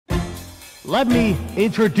let me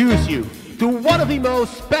introduce you to one of the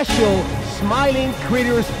most special Smiling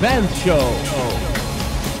Critters band show.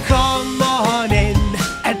 Come on in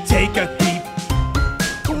and take a peep.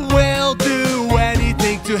 We'll do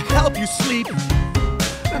anything to help you sleep.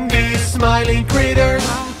 These Smiling Critters,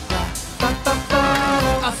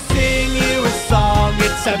 I'll sing you a song,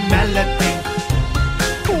 it's a melody,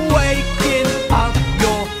 waking up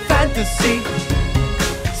your fantasy.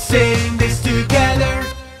 Sing this together.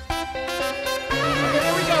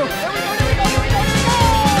 Here we go.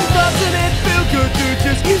 Doesn't it feel good to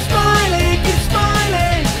just keep smiling, keep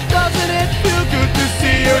smiling? Doesn't it feel good to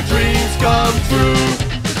see your dreams come true?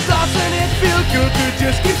 Doesn't it feel good to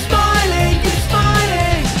just keep smiling, keep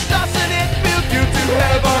smiling? Doesn't it feel good to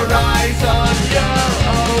have our eyes on you?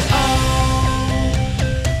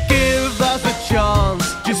 Give us a chance,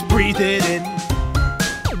 just breathe it in,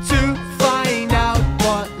 to find out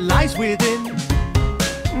what lies within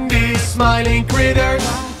these Smiling Critters.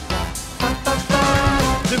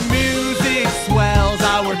 The music swells,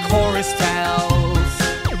 our chorus tells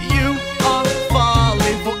you are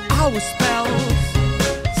falling for our spells.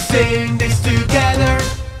 Sing this together.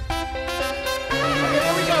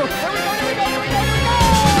 Here we go.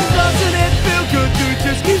 Doesn't it feel good to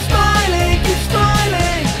just keep smiling, keep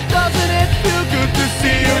smiling? Doesn't it feel good to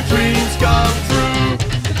see your dreams come true?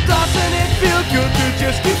 Doesn't it feel good to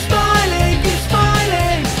just keep smiling, keep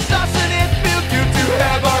smiling? Doesn't it feel good to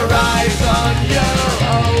have our eyes on you?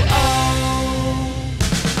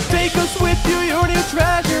 Take us with you, your new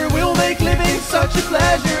treasure. We'll make living such a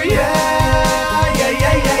pleasure. Yeah.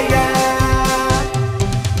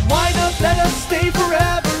 Why not let us stay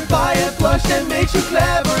forever? Buy a plush that makes you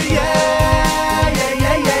clever. Yeah.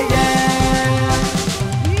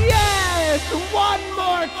 Yes, one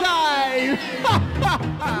more time.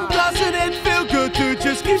 Doesn't it feel good to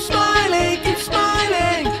just keep smiling, keep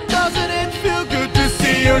smiling? Doesn't it feel good to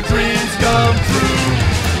see your dreams come true?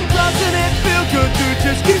 Doesn't it feel good to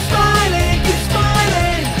just keep smiling, keep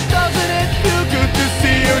smiling? Doesn't it feel good to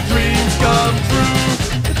see your dreams come true?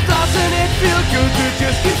 Doesn't it feel good to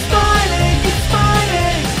just keep smiling, keep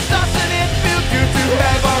smiling? Doesn't it feel good to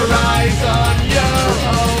have our eyes on you?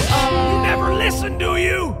 You never listen, do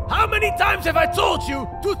you? How many times have I told you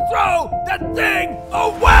to throw that thing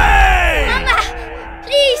away? Mama,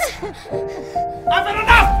 please! I've had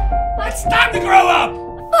enough! It's time to grow up!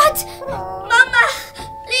 But, Mama,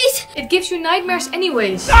 please! It gives you nightmares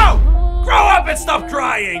anyways. No! Grow up and stop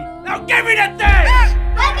crying! Now give me that thing!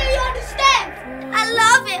 How do you understand? I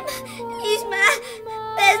love him. He's my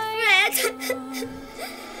best friend.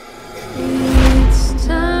 It's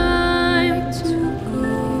time to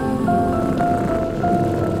go.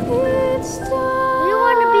 It's time. You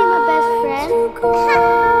want to be my best friend?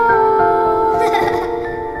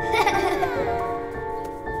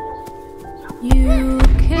 You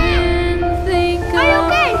can think Are you of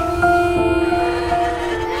okay? me.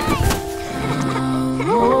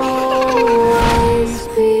 Always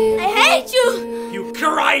be I hate you. You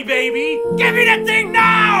crybaby! Give me that thing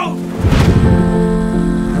now!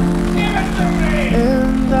 Give it to me!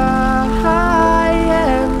 And I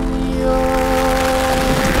am yours.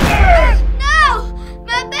 No,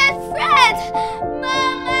 my best friend,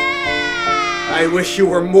 Mama. I wish you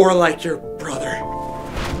were more like your brother.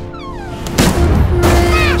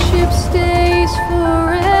 friendship stays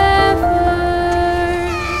forever.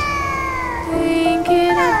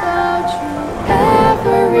 Thinking about you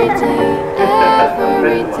every day,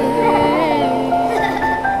 every day.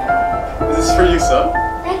 Is this for you, son?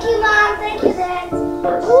 Thank you, Mom. Thank you, Dad.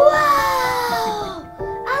 course. Wow!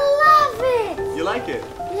 I love it. You like it?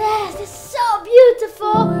 Yes, it's so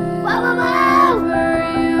beautiful. Wow, wow, wow!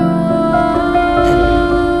 Wherever you are.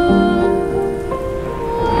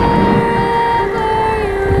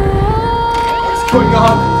 What's going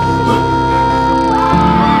on?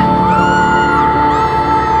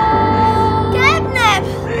 Catnip!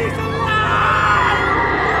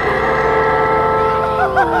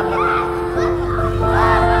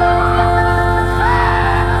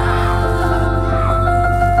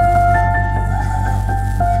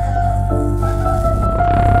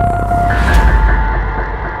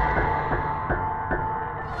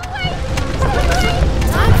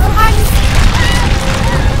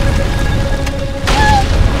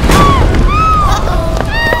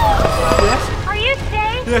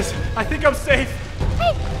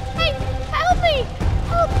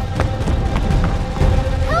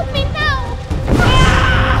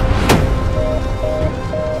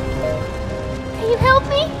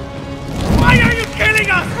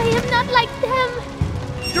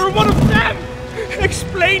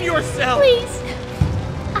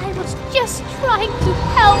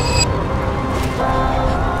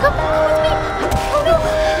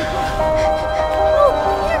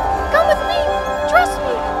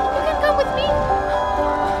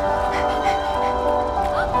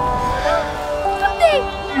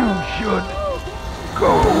 should go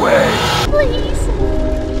away. Please,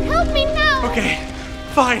 help me now. Okay,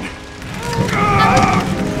 fine.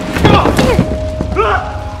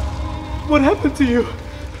 What happened to you?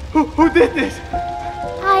 Who did this?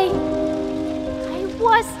 I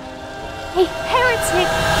was a heretic.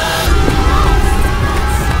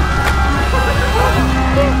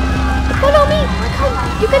 Here, follow me. Come,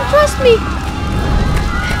 you can trust me.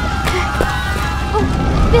 Oh,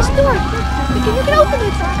 this door. You can open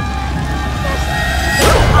it.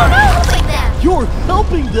 You're helping them. You're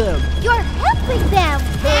helping them! You're helping them.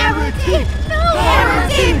 Heretic. No.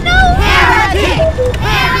 Heretic. No. Heretic.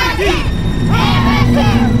 Heretic. Heretic.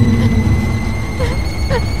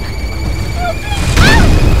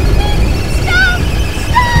 Stop!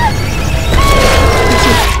 Stop!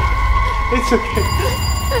 It's okay.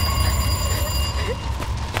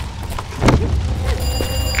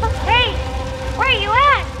 Hey, where are you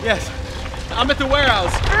at? Yes, I'm at the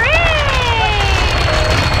warehouse.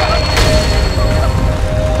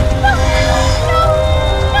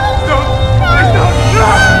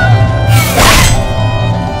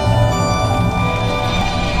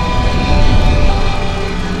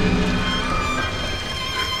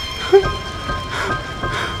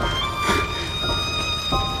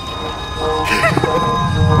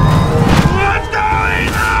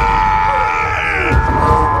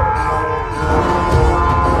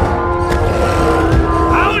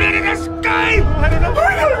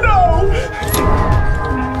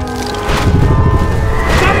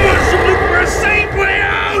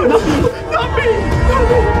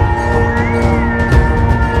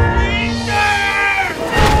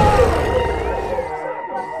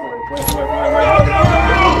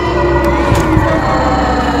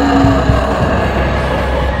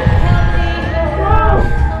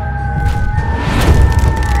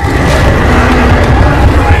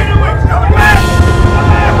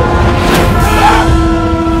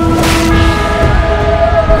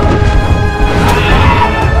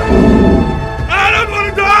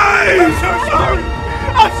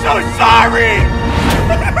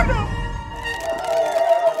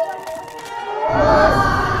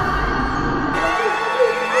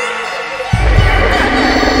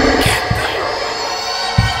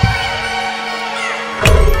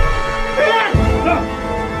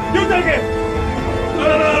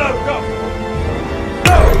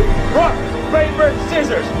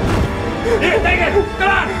 Scissors! Here, take it! Come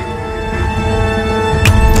on!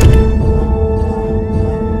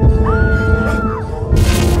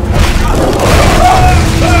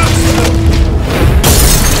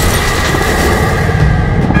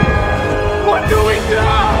 What do we do?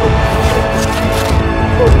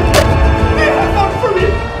 They have one for me!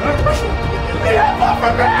 They have one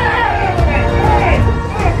for me!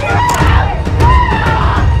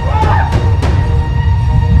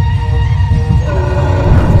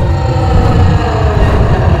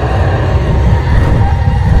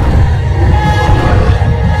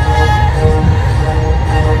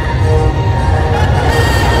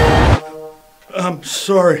 I'm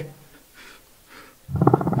sorry.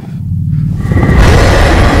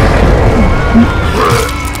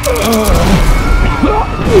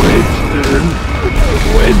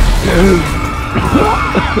 Winston.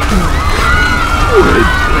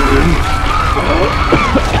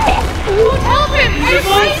 Help him! Are you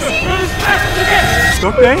crazy?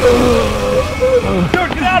 Okay?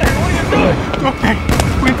 Dude, get out of here! What are you doing? Okay,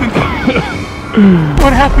 Winston.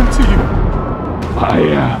 What happened to you? I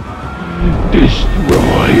am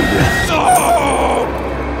destroyed. No!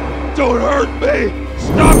 Don't hurt me!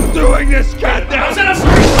 Stop doing this, goddamn!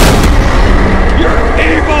 You're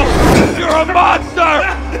evil! You're a monster!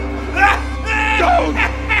 Don't!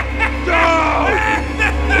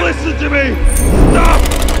 Listen to me! Stop!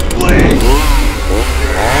 Please!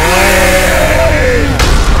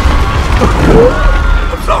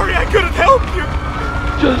 I'm sorry I couldn't help you.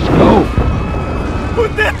 Just go! Who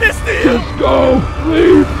did this to you? Just go!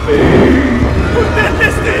 Leave me! Who did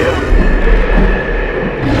this to you?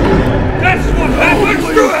 That's what happens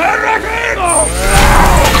to heretics!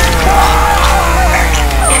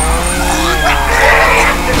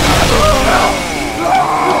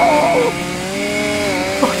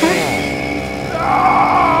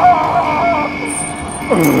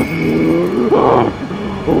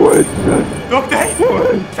 Winston! Okay,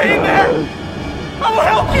 stay there. I will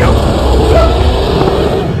help you.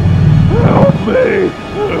 Help me!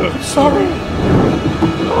 I'm sorry.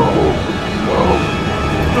 No!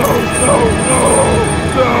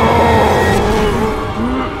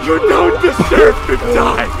 You don't deserve to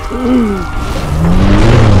die.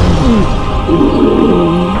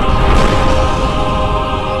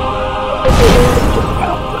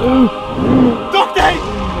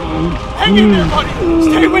 hang in there, buddy!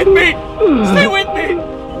 Stay with me! Stay with me!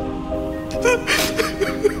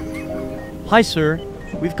 Hi, sir.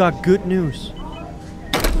 We've got good news.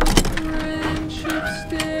 Friendship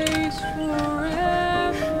stays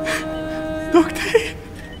forever. Doctor!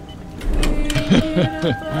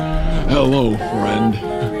 Hello, friend.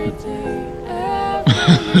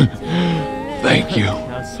 Thank you.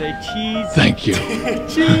 Now say cheese. Thank you.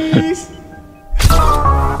 Cheese!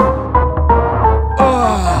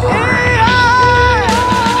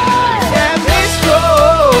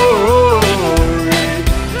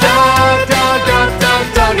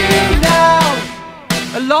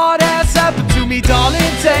 A lot has happened to me, darling,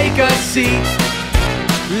 take a seat.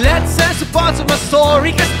 Let's answer parts of my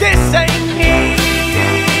story, cause this ain't me.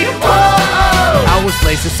 Whoa! I was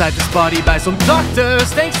placed inside this body by some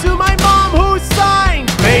doctors, thanks to my mom who signed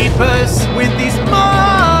papers with these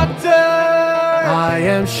markers. I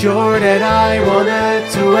am sure that I wanted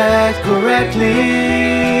to act correctly.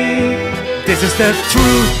 This is the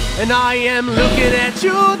truth, and I am looking at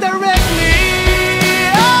you directly.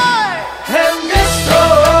 And this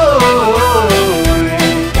story,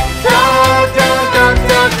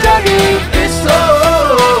 this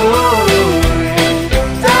story,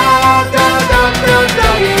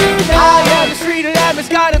 I am the street that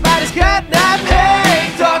misguided by this catnap.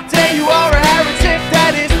 Hey, doctor, you are a heretic,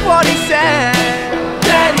 that is what he said.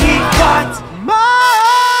 Then he got my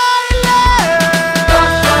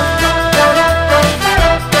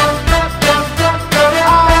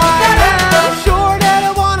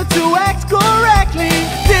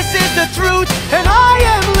and I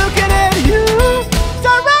am looking at you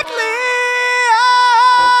directly.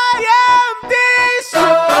 I am this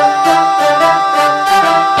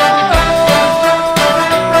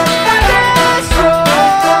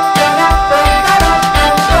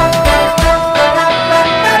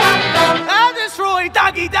I'm destroy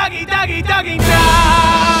doggy, doggy, doggy, doggy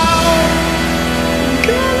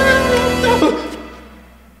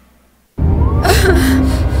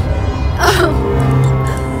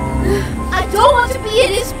I don't want to be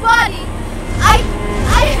in his body. I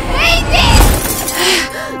hate it.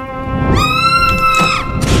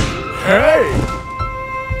 Hey!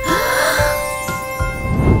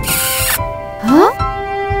 Huh?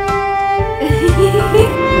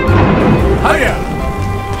 Hiya!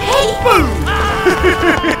 Hey! Boom!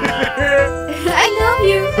 I love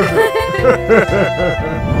you.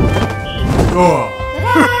 Oh.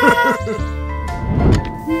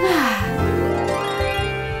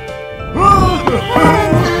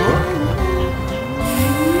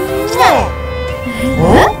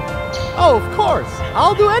 Oh, of course.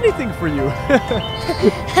 I'll do anything for you.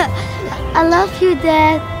 I love you,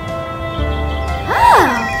 Dad.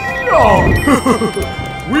 Oh.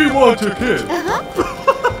 We want a kid.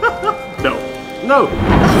 No. No.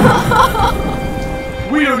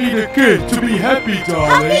 We don't need a kid to be happy, How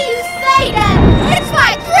darling. can you say that? It's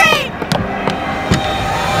my dream.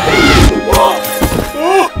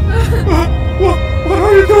 What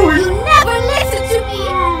are you doing? You never listen to me.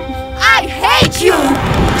 I hate you.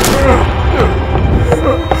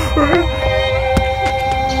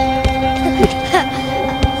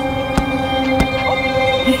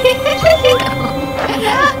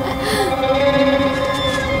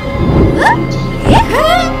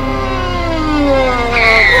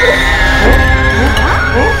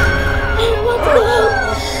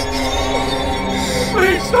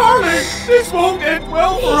 Please, darling, this won't end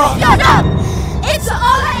well for us. Shut up! It's all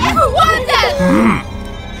I ever wanted!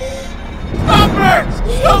 Stop it!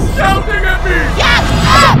 Stop shouting at me! Shut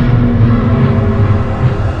up!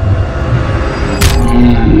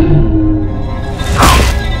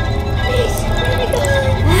 Please.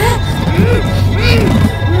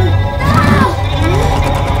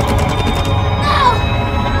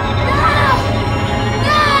 No!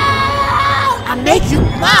 I make you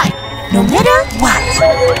mine, no matter what.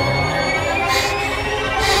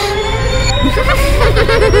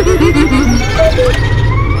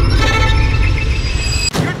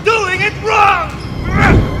 You're doing it wrong!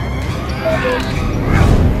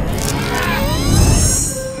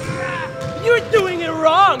 You're doing it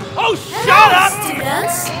wrong! Oh, shut up!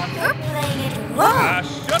 Students, you're playing it wrong.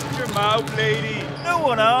 Shut your mouth, lady. No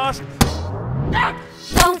one asked.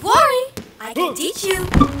 Don't worry, I can teach you.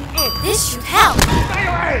 This should help. Stay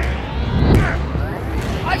away!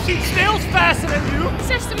 I've seen snails faster than you!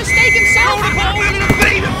 Says the mistake himself.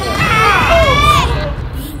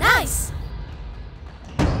 Be nice.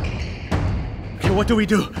 Okay, what do we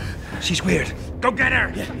do? She's weird. Go get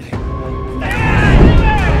her!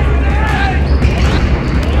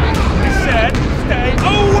 I said, stay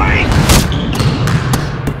away!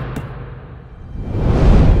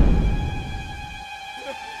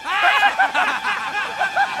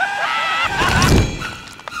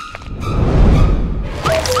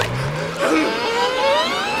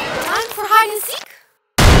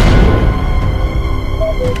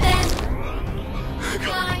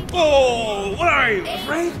 alive!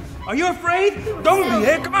 Afraid? Are you afraid? Don't be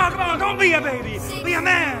it. Come on, come on. Don't be a baby. Be a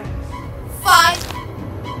man. 5,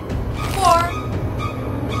 4,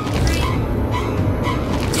 3,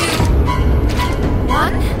 2,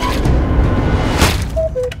 1.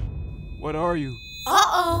 What are you?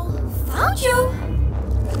 Uh-oh.